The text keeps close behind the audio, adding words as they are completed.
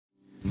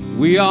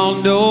We all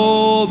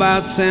know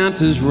about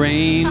Santa's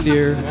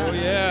reindeer. Oh,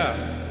 yeah.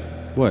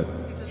 What?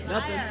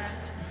 Nothing.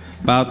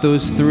 About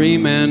those 3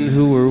 men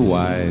who were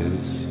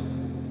wise.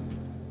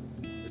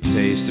 The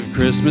taste of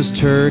Christmas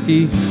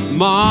turkey,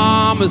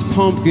 Mama's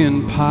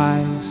pumpkin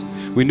pies.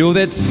 We know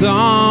that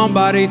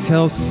somebody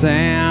tells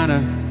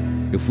Santa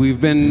if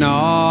we've been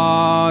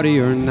naughty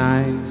or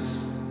nice.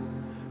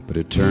 But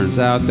it turns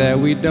out that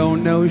we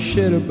don't know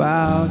shit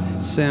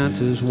about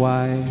Santa's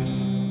wife.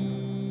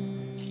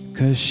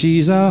 'Cause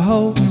she's a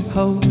ho,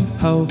 ho,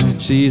 ho,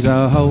 she's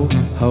a ho,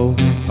 ho,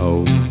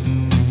 ho.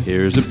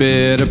 Here's a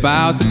bit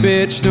about the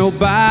bitch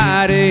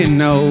nobody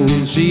knows.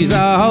 She's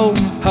a ho,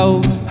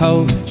 ho,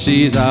 ho,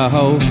 she's a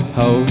ho,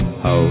 ho,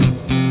 ho.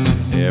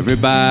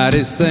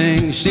 Everybody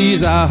sings,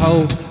 she's a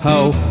ho,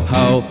 ho,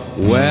 ho.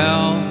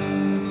 Well,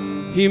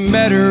 he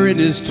met her in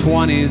his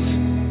 20s.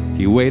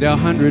 He weighed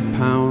 100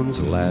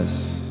 pounds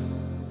less.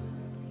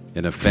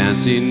 In a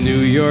fancy New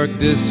York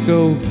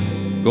disco,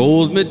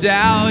 gold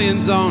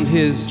medallions on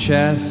his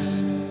chest.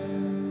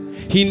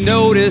 He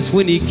noticed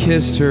when he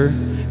kissed her,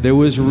 there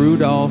was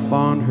Rudolph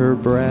on her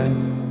breath.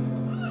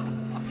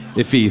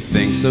 If he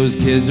thinks those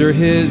kids are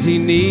his, he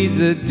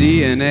needs a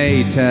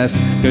DNA test.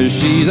 'Cause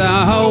she's a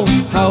ho,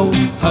 ho,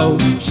 ho,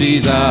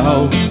 she's a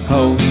ho,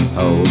 ho,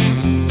 ho.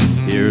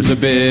 Here's a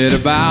bit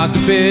about the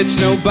bitch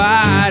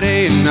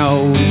nobody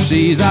knows.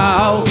 She's a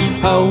ho,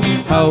 ho,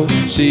 ho,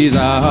 she's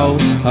a ho,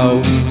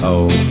 ho,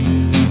 ho.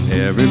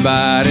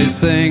 Everybody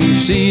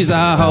sings, she's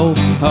a ho,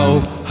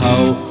 ho,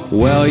 ho.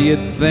 Well,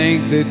 you'd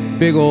think that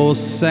big old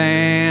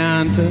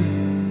Santa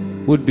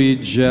would be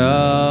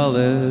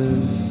jealous,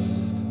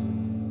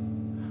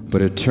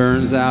 but it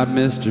turns out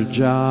Mr.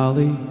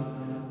 Jolly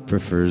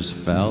prefers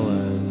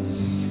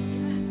fellas.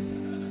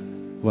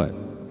 What?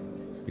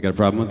 You got a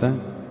problem with that?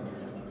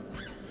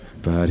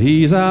 But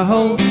he's a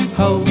ho,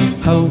 ho,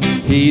 ho,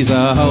 he's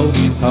a ho,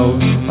 ho,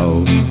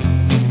 ho.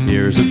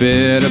 Here's a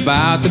bit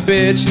about the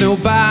bitch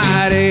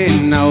nobody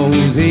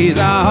knows. He's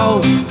a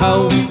ho,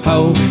 ho,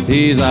 ho,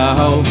 he's a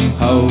ho,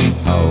 ho,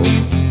 ho.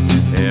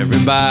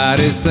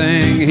 Everybody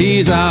sing,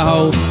 he's a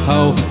ho,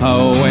 ho,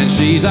 ho. And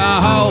she's a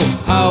ho,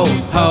 ho,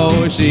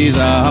 ho, she's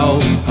a ho,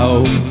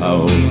 ho,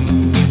 ho.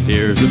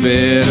 Here's a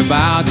bit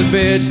about the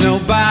bitch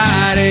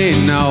nobody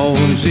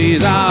knows.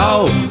 She's a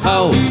ho,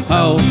 ho,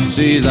 ho,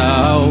 she's a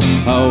ho,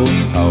 ho,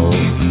 ho.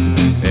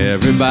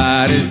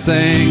 Everybody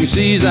sing,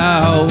 she's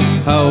a ho,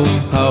 ho,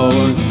 ho.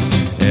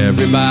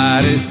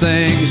 Everybody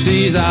sing,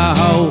 she's a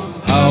ho,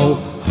 ho,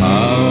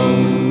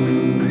 ho.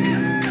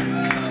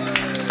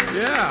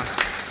 Yeah.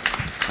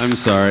 I'm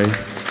sorry.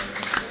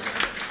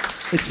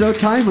 It's so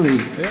timely.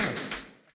 Yeah.